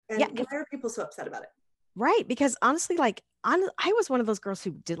And why are people so upset about it? Right. Because honestly, like I was one of those girls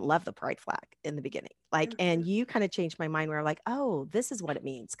who didn't love the pride flag in the beginning. Like, and you kind of changed my mind where I'm like, oh, this is what it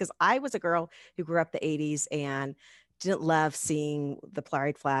means. Cause I was a girl who grew up the 80s and didn't love seeing the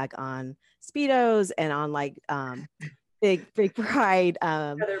pride flag on Speedos and on like big pride.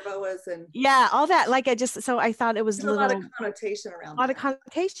 Their boas and Yeah, all that. Like I just so I thought it was there's a lot of little connotation around lot of that.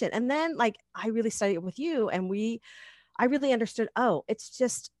 connotation. And then like I really studied it with you and I really understood, oh, it's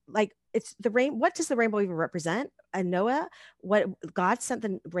just like it's the rain. What does the rainbow even represent? And Noah, what God sent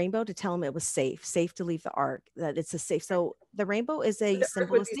the rainbow to tell him it was safe to leave the ark, that it's a safe. So the rainbow is But a the earth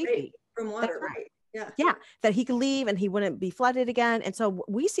symbol would of be safe safety. from That's water, right. right? Yeah. Yeah, that he could leave and he wouldn't be flooded again. And so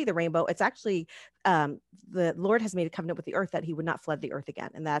we see the rainbow. It's actually the Lord has made a covenant with the earth that he would not flood the earth again.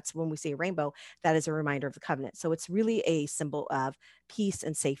 And that's when we see a rainbow, that is a reminder of the covenant. So it's really a symbol of peace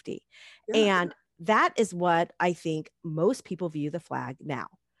and safety. Yeah. And that is what I think most people view the flag now,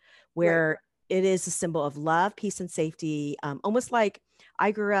 Right. where it is a symbol of love, peace, and safety. Almost like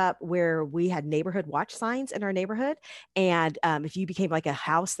I grew up where we had neighborhood watch signs in our neighborhood. And if you became like a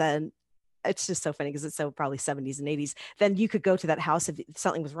house, then it's just so funny because it's so probably 70s and 80s. Then you could go to that house if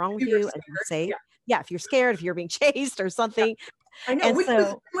something was wrong with You were you and you were scared. safe. Yeah. Yeah, if you're scared, if you're being chased or Yeah. something. I know. And Which was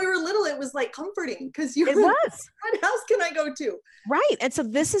so when we were little, it was like comforting because you it were like, was. what house can I go to? Right. And so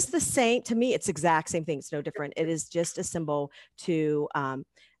this is the same to me. It's exact same thing. It's no different. It is just a symbol to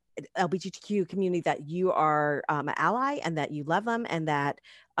LGBTQ community that you are an ally and that you love them and that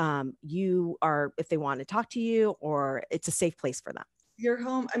you are, if they want to talk to you, or it's a safe place for them. Your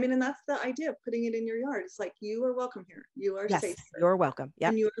home. I mean, and that's the idea of putting it in your yard. It's like you are welcome here. You are Yes, safe here, you're welcome.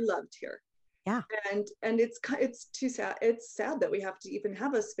 and Yep. you are loved here. Yeah. And it's too sad. It's sad that we have to even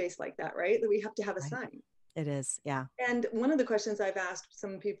have a space like that, right? That we have to have a Right. sign. It is. Yeah. And one of the questions I've asked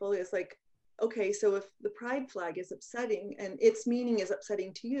some people is like, okay, so if the pride flag is upsetting and its meaning is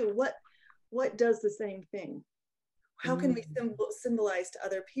upsetting to you, what does the same thing? How can we Mm. symbolize to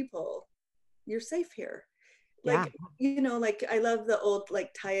other people you're safe here? Yeah. Like, like I love the old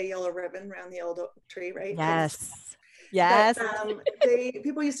like tie a yellow ribbon around the old oak tree, right? Yes. But Yes.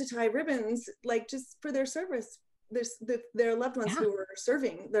 people used to tie ribbons like just for their service. Their loved ones Yeah. who were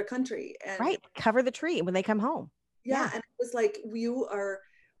serving their country, and Right. Cover the tree when they come home. yeah, Yeah. and it was like you are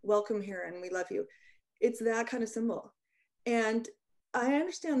welcome here and we love you. It's that kind of symbol, and I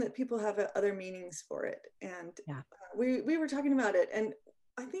understand that people have other meanings for it, and Yeah. we were talking about it, and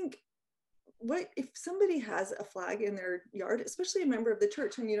I think what if somebody has a flag in their yard, especially a member of the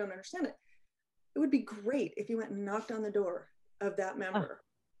church, and you don't understand it, it would be great if you went and knocked on the door of that Oh, member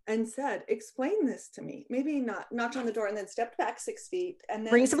and said, explain this to me. Maybe not knocked on the door and then stepped back 6 feet and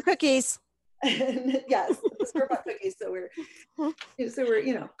bring then some cookies. and yes, the store-bought cookies. So we're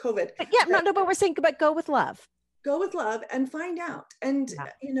COVID. But yeah, But but we're saying, but go with love. go with love and find out. And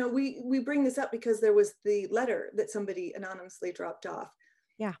Yeah. we bring this up because there was the letter that somebody anonymously dropped off.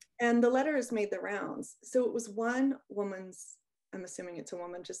 Yeah. And the letter has made the rounds. So it was one woman's, I'm assuming it's a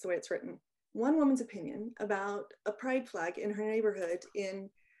woman, just the way it's written, one woman's opinion about a pride flag in her neighborhood in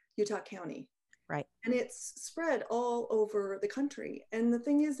Utah County. Right. And it's spread all over the country. And the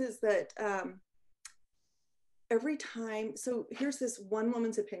thing is that every time, so here's this one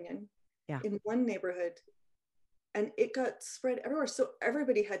woman's opinion Yeah. in one neighborhood, and it got spread everywhere. So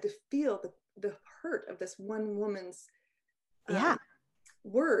everybody had to feel the hurt of this one woman's Yeah.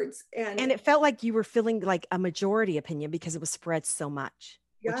 words. And it felt like you were feeling like a majority opinion because it was spread so much,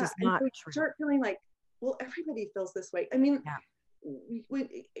 which Yeah, is and not so you true. start feeling like, well, everybody feels this way. I mean, Yeah.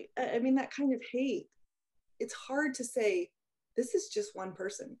 that kind of hate, it's hard to say this is just one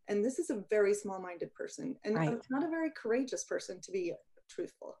person, and this is a very small-minded person, and Right. it's not a very courageous person to be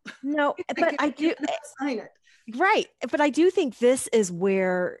truthful. No, but I do. Sign it. Right. But I do think this is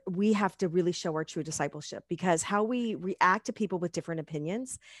where we have to really show our true discipleship, because how we react to people with different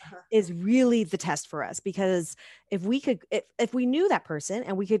opinions Uh-huh. is really the test for us. Because if we knew that person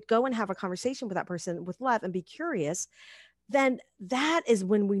and we could go and have a conversation with that person with love and be curious, then that is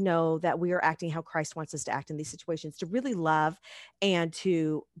when we know that we are acting how Christ wants us to act in these situations, to really love and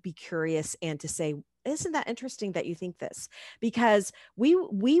to be curious and to say, isn't that interesting that you think this? Because we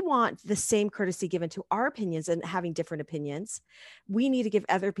want the same courtesy given to our opinions, and having different opinions, we need to give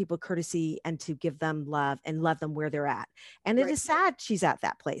other people courtesy and to give them love and love them where they're at. And it Right. is sad she's at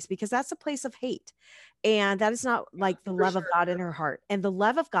that place, because that's a place of hate. And that is not like the For love of sure. God in her heart. And the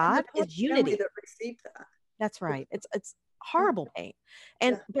love of And the God whole is family unity. that received that. That's right. It's Yeah. horrible pain.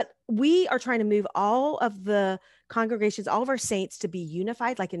 And Yeah. but we are trying to move all of the congregations, all of our saints to be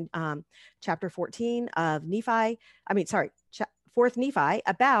unified, like in chapter 14 of Nephi. I mean, sorry, fourth Nephi,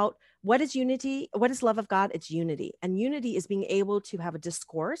 about What is unity? What is love of God? It's unity. And unity is being able to have a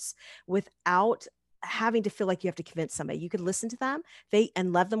discourse without having to feel like you have to convince somebody. You could listen to them,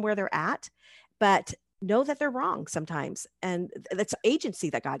 and love them where they're at, but know that they're wrong sometimes. And that's agency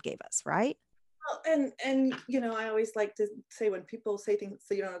that God gave us, right? Well, and I always like to say, when people say things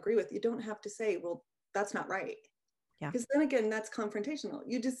that you don't agree with, you don't have to say, well, that's not right. Yeah. Because then again, that's confrontational.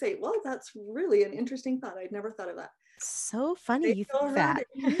 You just say, well, that's really an interesting thought. I'd never thought of that. So funny They you go think around that.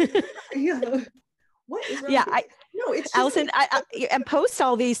 it. Yeah. What is wrong Yeah, with you? No, it's just Allison, and post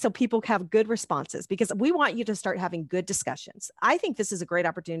all these so people have good responses, because we want you to start having good discussions. I think this is a great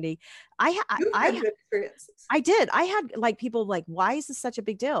opportunity. you've had good experiences. I did. I had like people like, why is this such a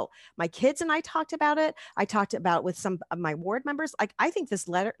big deal? My kids and I talked about it. I talked about it with some of my ward members. Like, I think this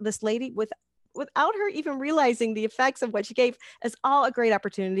lady, without her even realizing the effects of what she gave, is all a great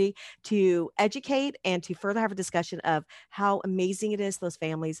opportunity to educate and to further have a discussion of how amazing it is, those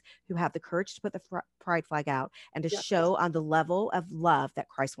families who have the courage to put the pride flag out and to Yeah. show on the level of love that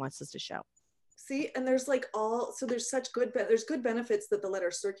Christ wants us to show. See, and there's like there's such there's good benefits that the letter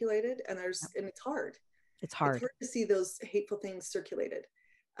circulated, and and it's hard. It's hard. It's hard to see those hateful things circulated.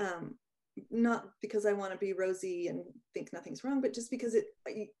 Not because I want to be rosy and think nothing's wrong, but just because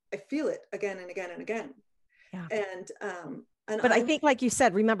I feel it again and again and again. Yeah. But I think, like you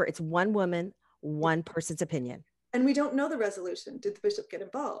said, remember, it's one woman, one person's opinion. And we don't know the resolution. Did the bishop get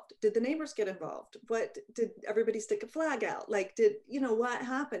involved? Did the neighbors get involved? What did everybody stick a flag out? Like, what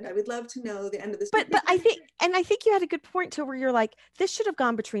happened? I would love to know the end of this. But I think you had a good point too, where you're like, this should have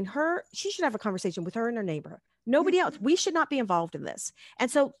gone between her. She should have a conversation with her and her neighbor. Nobody else. We should not be involved in this. And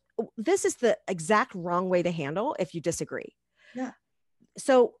so this is the exact wrong way to handle if you disagree. Yeah.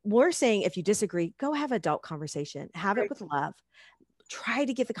 So we're saying, if you disagree, go have adult conversation, have it with love. Try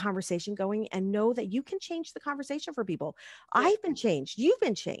to get the conversation going and know that you can change the conversation for people. Yeah. I've been changed. You've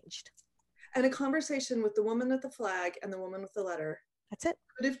been changed. And a conversation with the woman with the flag and the woman with the letter. That's it.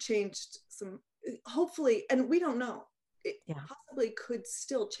 Could have changed some, hopefully, and we don't know. It possibly could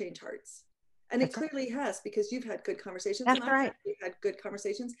still change hearts. And it clearly has, because you've had good conversations. That's right. You've had good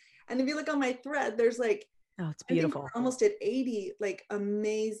conversations. And if you look on my thread, there's like, oh, it's beautiful. Almost at 80, like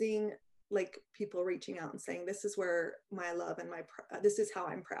amazing, like people reaching out and saying, this is where my love and this is how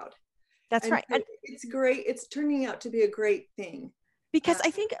I'm proud. That's right. And it's great. It's turning out to be a great thing. Because I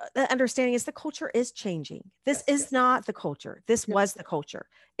think the understanding is the culture is changing. This is not the culture. This was the culture.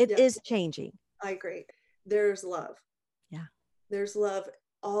 It is changing. I agree. There's love. Yeah. There's love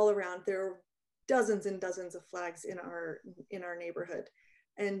all around. There are dozens and dozens of flags in our neighborhood,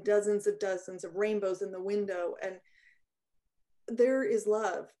 and dozens of rainbows in the window. And there is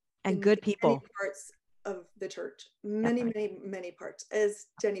love. And good people. Many parts of the church, many parts, as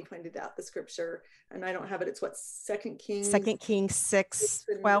Jenny pointed out, the scripture, and I don't have it. It's what, 2 Kings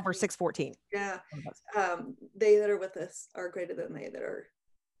 6:12 or 6:14. Yeah. They that are with us are greater than they that are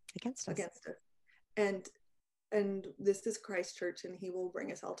against us. And this is Christ Church, and he will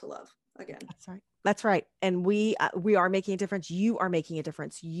bring us all to love again. That's right. And we are making a difference. You are making a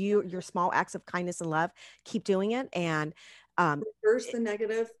difference. Your small acts of kindness and love, keep doing it. And reverse the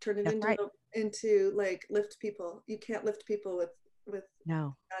negative, turn it into like lift people. You can't lift people with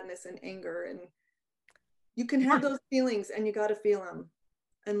sadness and anger, and you can have those feelings, and you got to feel them,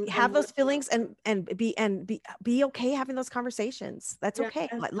 and have those feelings, and be okay having those conversations. That's okay.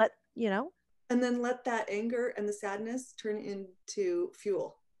 Let and then let that anger and the sadness turn into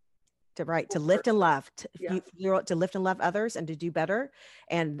fuel to lift and love, to lift and love others, and to do better.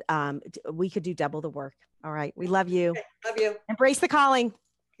 And we could do double the work. All right. We love you. Okay, love you. Embrace the calling.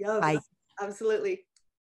 Yes, bye. Absolutely.